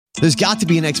There's got to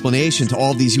be an explanation to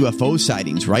all of these UFO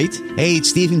sightings, right? Hey,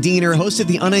 it's Stephen Diener, host of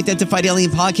the Unidentified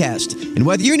Alien Podcast. And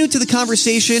whether you're new to the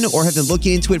conversation or have been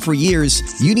looking into it for years,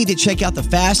 you need to check out the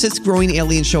fastest growing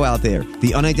alien show out there,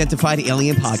 the Unidentified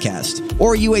Alien Podcast,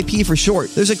 or UAP for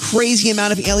short. There's a crazy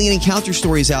amount of alien encounter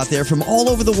stories out there from all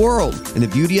over the world. And the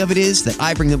beauty of it is that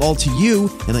I bring them all to you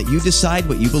and let you decide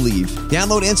what you believe.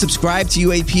 Download and subscribe to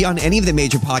UAP on any of the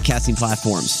major podcasting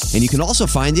platforms. And you can also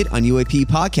find it on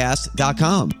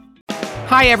UAPpodcast.com.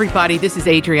 Hi, everybody. This is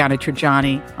Adriana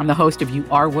Trajani. I'm the host of You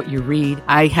Are What You Read.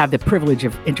 I have the privilege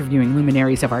of interviewing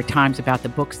luminaries of our times about the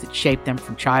books that shaped them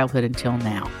from childhood until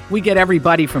now. We get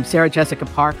everybody from Sarah Jessica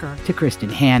Parker to Kristen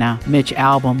Hanna, Mitch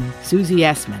Albom, Susie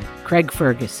Essman, Craig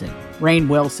Ferguson, Rainn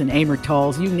Wilson, Amor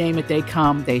Tolls, you name it, they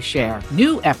come, they share.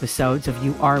 New episodes of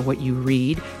You Are What You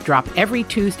Read drop every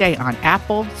Tuesday on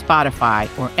Apple, Spotify,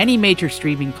 or any major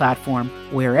streaming platform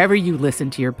wherever you listen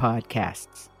to your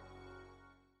podcasts.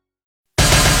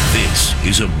 This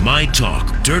is a My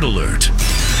Talk Dirt Alert.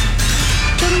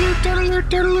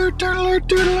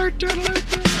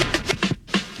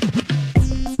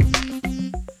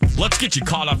 Let's get you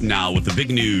caught up now with the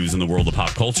big news in the world of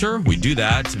pop culture. We do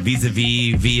that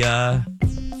via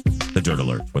the Dirt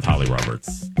Alert with Holly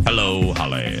Roberts. Hello,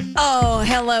 Holly. Oh,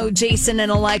 hello, Jason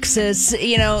and Alexis.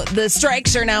 You know, the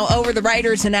strikes are now over. The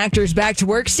writers and actors back to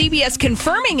work. CBS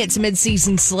confirming its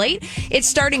mid-season slate. It's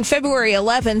starting February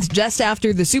 11th, just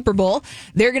after the Super Bowl.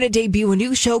 They're going to debut a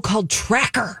new show called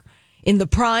Tracker in the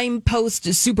prime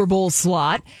post-Super Bowl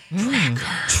slot.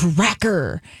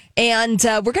 Tracker. And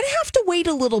we're going to have to wait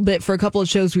a little bit for a couple of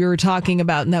shows we were talking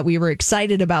about and that we were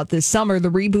excited about this summer.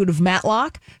 The reboot of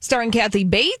Matlock, starring Kathy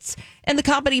Bates, and the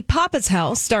comedy Papa's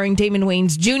House, starring Damon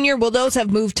Wayans Jr. Well, those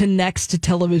have moved to next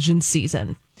television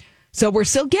season. So we're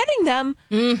still getting them.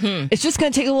 Mm-hmm. It's just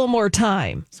going to take a little more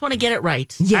time. Just want to get it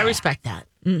right. Yeah. I respect that.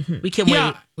 Mm-hmm. We can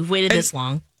wait. We've waited this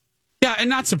long. Yeah, and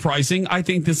not surprising. I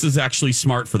think this is actually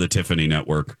smart for the Tiffany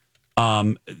Network.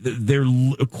 They're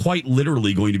quite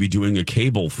literally going to be doing a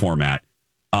cable format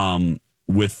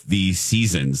with the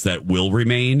seasons that will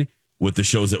remain, with the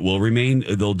shows that will remain.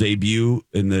 They'll debut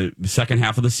in the second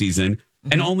half of the season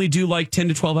and only do like 10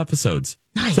 to 12 episodes.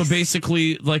 Nice. So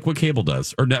basically like what cable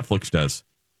does or Netflix does,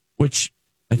 which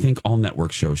I think all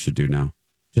network shows should do now.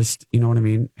 Just, you know what I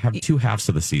mean? Have two halves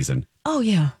of the season. Oh,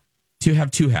 yeah. To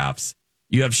have two halves.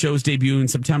 You have shows debut in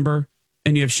September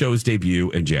and you have shows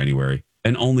debut in January.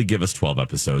 And only give us 12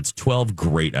 episodes, 12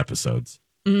 great episodes.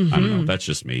 Mm-hmm. I don't know. That's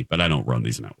just me, but I don't run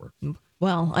these networks.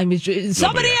 Well, I mean,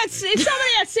 somebody at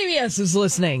CBS is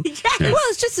listening. Yes. Yes. Well,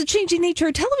 it's just the changing nature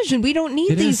of television. We don't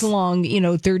need these long,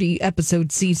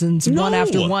 30-episode seasons, one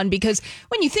after one, because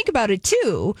when you think about it,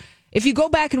 too, if you go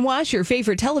back and watch your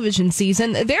favorite television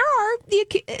season, there are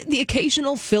the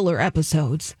occasional filler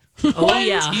episodes. Oh,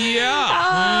 yeah.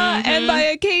 Yeah. And by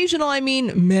occasional, I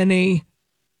mean many.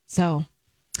 So...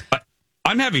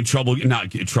 I'm having trouble.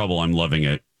 Not trouble. I'm loving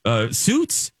it.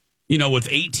 Suits, with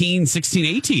 18, 16,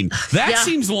 18. That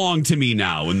seems long to me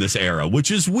now in this era, which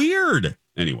is weird.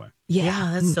 Anyway. Yeah,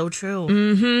 that's so true.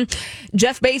 Mm-hmm.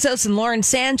 Jeff Bezos and Lauren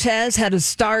Sanchez had a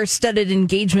star-studded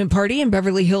engagement party in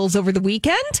Beverly Hills over the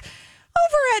weekend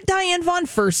over at Diane von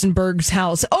Furstenberg's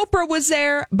house. Oprah was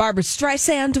there. Barbara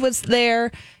Streisand was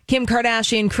there. Kim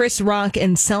Kardashian, Chris Rock,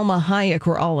 and Selma Hayek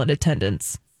were all in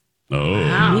attendance. Oh,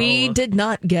 wow. We did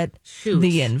not get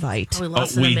the invite.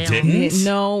 We didn't?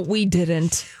 No, we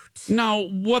didn't. Now,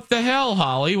 what the hell,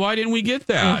 Holly? Why didn't we get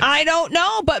that? I don't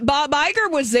know, but Bob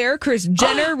Iger was there. Kris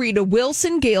Jenner, Rita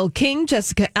Wilson, Gayle King,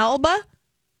 Jessica Alba.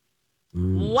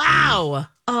 Wow.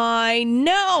 I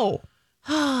know.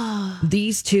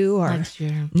 These two are... Next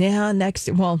year. Yeah, next...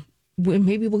 Well,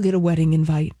 maybe we'll get a wedding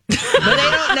invite. But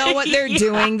they don't know what they're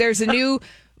doing. There's a new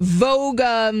Vogue...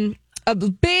 a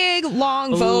big,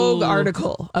 long Vogue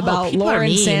article about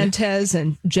Lauren Sanchez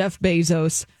and Jeff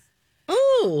Bezos.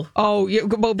 Ooh. Oh, yeah.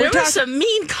 Well, there were some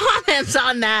mean comments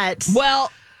on that. Well,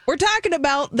 we're talking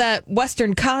about that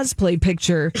Western cosplay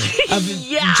picture of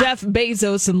Jeff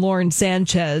Bezos and Lauren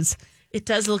Sanchez. It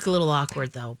does look a little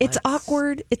awkward, though. It's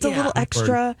awkward. It's a little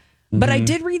extra. Mm-hmm. But I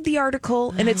did read the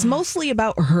article, and it's mostly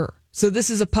about her. So this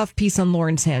is a puff piece on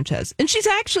Lauren Sanchez. And she's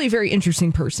actually a very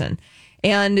interesting person.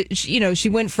 And, she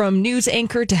went from news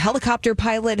anchor to helicopter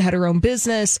pilot, had her own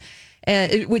business,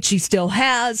 which she still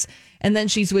has. And then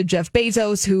she's with Jeff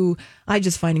Bezos, who I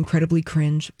just find incredibly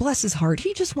cringe. Bless his heart.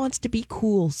 He just wants to be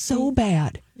cool so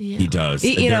bad. Yeah. He does.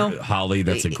 Holly,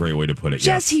 that's a great way to put it.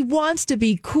 Yes, he wants to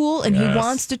be cool and he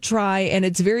wants to try. And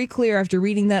it's very clear after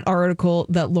reading that article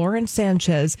that Lauren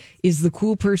Sanchez is the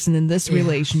cool person in this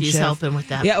relationship. She's helping with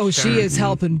that. Yeah, she is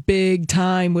helping big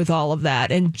time with all of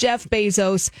that. And Jeff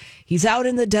Bezos, he's out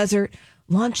in the desert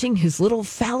launching his little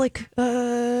phallic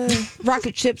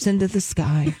rocket ships into the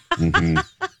sky. Mm-hmm.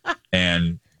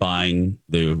 And buying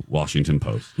the Washington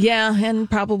Post. Yeah, and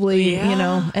probably,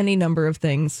 any number of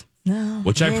things. No.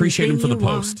 Which I appreciate him for the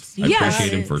Post. I Yes.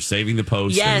 appreciate him for saving the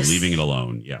Post and leaving it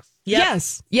alone. Yes.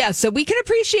 Yep. Yes. So we can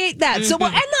appreciate that. So we'll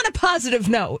end on a positive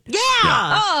note. Yeah.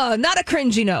 Oh, not a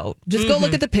cringy note. Just go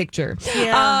look at the picture.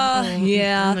 Yeah.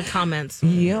 Yeah. In the comments.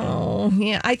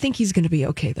 Yeah. I think he's going to be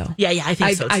okay, though. Yeah, I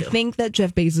think so, too. I think that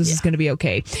Jeff Bezos is going to be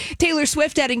okay. Taylor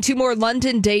Swift adding 2 more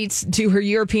London dates to her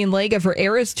European leg of her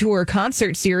Eras Tour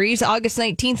concert series, August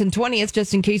 19th and 20th,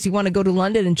 just in case you want to go to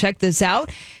London and check this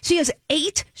out. She has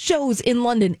 8 shows in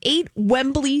London, 8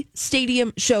 Wembley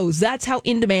Stadium shows. That's how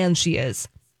in demand she is.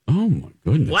 Oh, my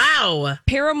goodness. Wow.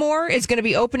 Paramore is going to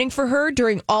be opening for her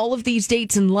during all of these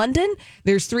dates in London.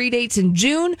 There's 3 dates in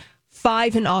June,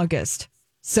 5 in August.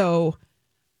 So,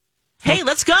 hey,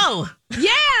 let's go.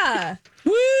 Yeah.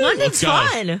 Woo! London's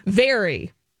fun.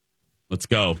 Very. Let's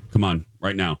go. Come on,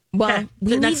 right now. Well,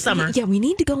 Okay. Next summer. Yeah, we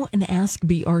need to go and ask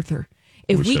B. Arthur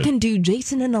if we can do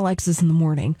Jason and Alexis in the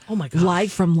morning. Oh, my gosh.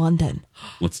 Live from London.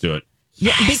 Let's do it.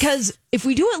 Yeah, because if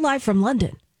we do it live from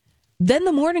London, then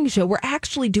the morning show, we're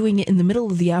actually doing it in the middle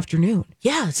of the afternoon.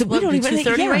 Yeah. So we don't even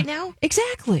 2:30 right now?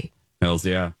 Exactly. Hells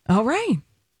yeah. All right.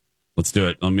 Let's do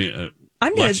it. Let me.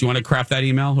 I'm Lex, gonna. you want to craft that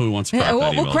email? Who wants to craft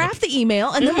that email? We'll craft the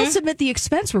email and then we'll submit the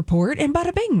expense report, and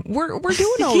bada bing, we're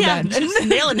doing all Yeah, that. just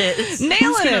nailing it.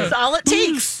 Nailing it. That's all it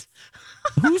takes.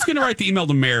 Who's going to write the email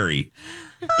to Mary?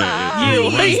 You.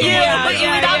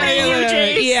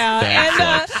 Yeah.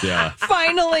 And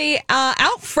finally,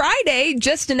 out Friday,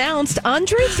 just announced,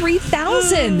 Andre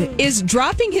 3000 is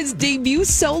dropping his debut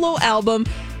solo album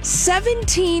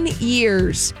 17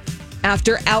 years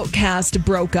after Outkast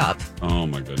broke up. Oh,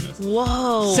 my goodness.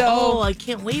 Whoa. So- I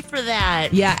can't wait for that.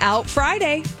 Yeah, out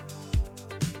Friday.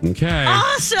 Okay.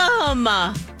 Awesome.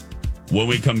 When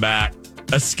we come back,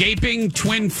 escaping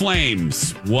twin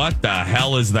flames. What the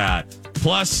hell is that?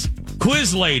 Plus,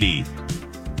 quiz lady.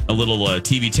 A little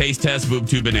TV taste test, boob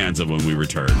tube bonanza when we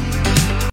return.